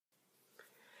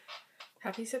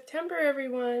Happy September,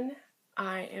 everyone!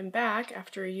 I am back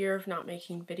after a year of not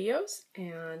making videos,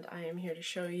 and I am here to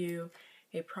show you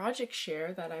a project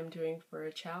share that I'm doing for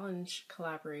a challenge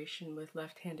collaboration with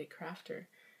Lefthanded Crafter.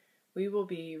 We will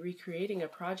be recreating a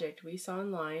project we saw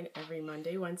online every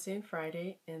Monday, Wednesday, and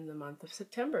Friday in the month of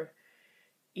September.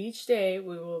 Each day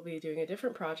we will be doing a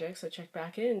different project, so check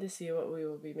back in to see what we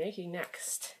will be making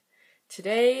next.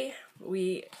 Today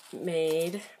we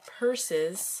made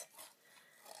purses.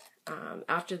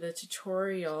 After the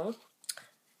tutorial,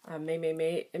 May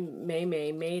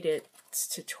made its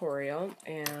tutorial,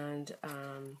 and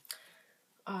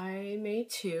I made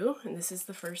two, and this is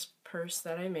the first purse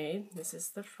that I made. This is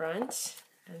the front,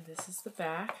 and this is the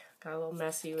back. Got a little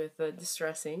messy with the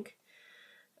distress ink,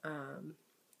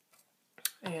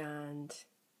 and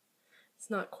it's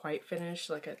not quite finished.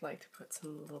 Like, I'd like to put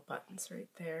some little buttons right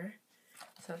there.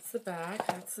 So that's the back,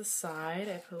 that's the side.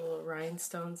 I put little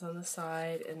rhinestones on the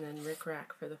side, and then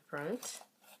rickrack for the front.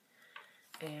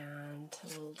 And a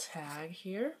little tag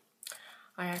here.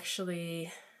 I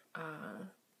actually,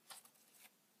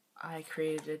 I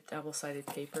created double-sided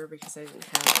paper because I didn't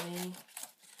have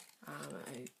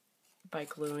any. By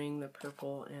gluing the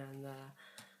purple and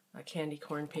the candy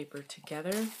corn paper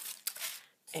together.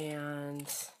 And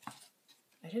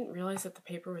I didn't realize that the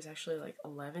paper was actually like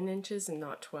 11 inches and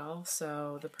not 12,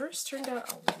 so the purse turned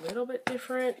out a little bit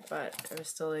different, but I was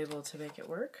still able to make it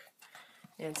work.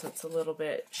 And so it's a little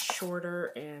bit shorter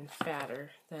and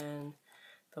fatter than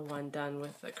the one done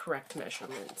with the correct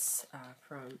measurements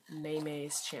from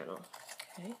May's channel.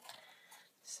 Okay,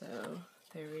 so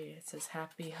there it says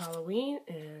Happy Halloween,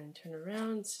 and turn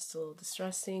around, it's just a little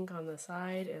distress ink on the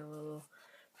side and a little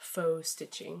faux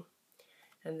stitching.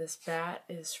 And this bat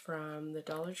is from the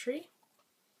Dollar Tree,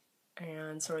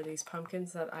 and so are these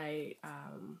pumpkins that I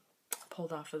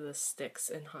pulled off of the sticks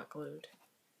and hot glued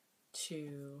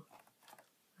to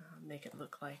make it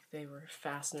look like they were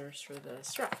fasteners for the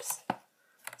straps.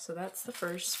 So that's the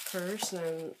first purse, and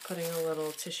I'm putting a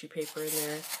little tissue paper in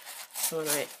there, so when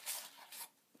I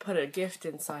put a gift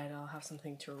inside, I'll have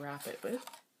something to wrap it with.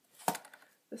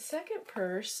 The second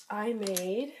purse I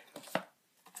made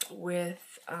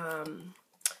with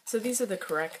so these are the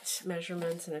correct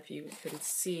measurements, and if you can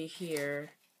see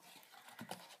here,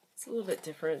 it's a little bit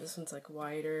different. This one's like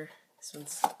wider. This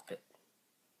one's a bit...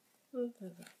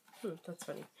 that's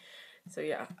funny. So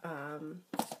yeah,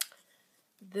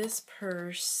 this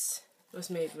purse was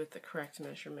made with the correct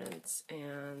measurements,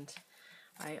 and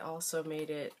I also made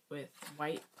it with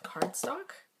white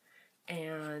cardstock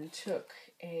and took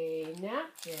a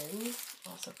napkin,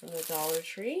 also from the Dollar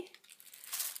Tree.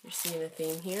 You're seeing a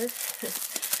theme here.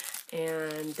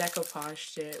 And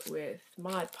decoupaged it with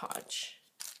Mod Podge.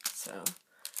 So,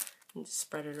 and just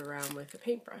spread it around with a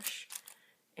paintbrush.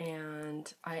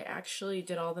 And I actually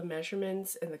did all the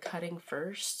measurements and the cutting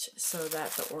first so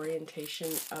that the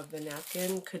orientation of the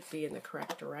napkin could be in the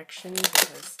correct direction,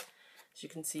 because as you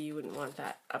can see, you wouldn't want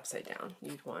that upside down.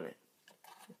 You'd want it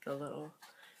with the little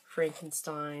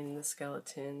Frankenstein, the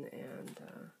skeleton, and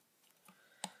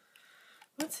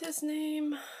what's his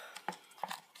name?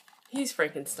 He's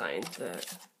Frankenstein.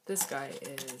 This guy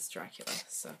is Dracula,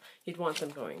 so you'd want them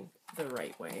going the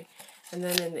right way. And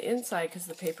then in the inside, because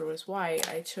the paper was white,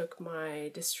 I took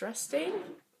my distress stain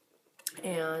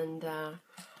and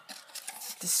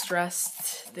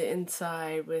distressed the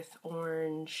inside with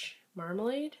orange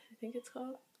marmalade, I think it's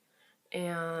called,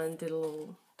 and did a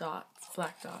little dots,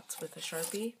 black dots with a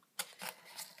Sharpie.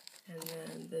 And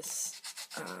then this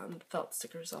felt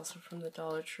sticker is also from the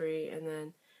Dollar Tree, and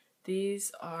then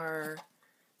these are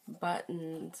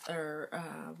buttons, or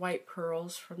white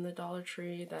pearls from the Dollar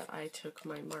Tree that I took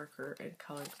my marker and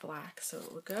colored black so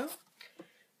it would go.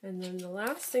 And then the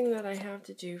last thing that I have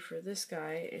to do for this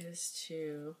guy is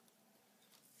to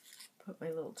put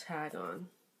my little tag on,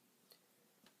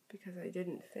 because I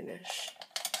didn't finish.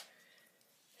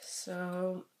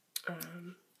 So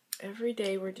every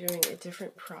day we're doing a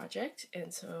different project,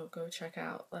 and so go check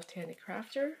out Lefthanded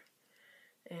Crafter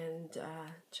and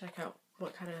check out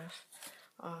what kind of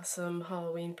awesome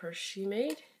Halloween purse she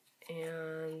made.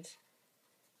 And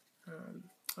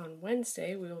on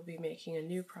Wednesday we will be making a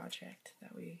new project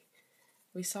that we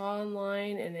saw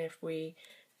online, and if we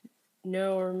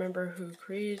know or remember who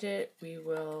created it, we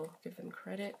will give them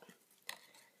credit.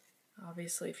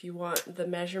 Obviously, if you want the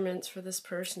measurements for this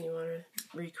purse and you want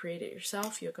to recreate it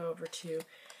yourself, you'll go over to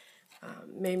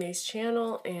May's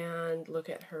channel and look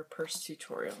at her purse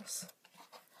tutorials.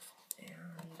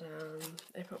 And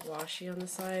I put washi on the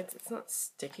sides. It's not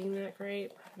sticking that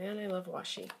great. Man, I love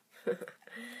washi.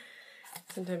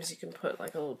 Sometimes you can put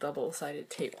like a little double-sided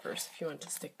tape first if you want it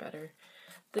to stick better.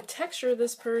 The texture of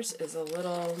this purse is a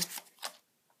little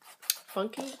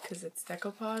funky because it's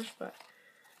decoupage, but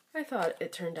I thought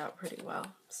it turned out pretty well.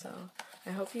 So I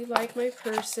hope you like my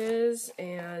purses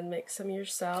and make some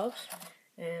yourself.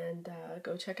 And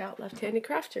go check out Lefthanded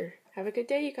Crafter. Have a good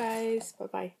day, you guys.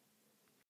 Bye-bye.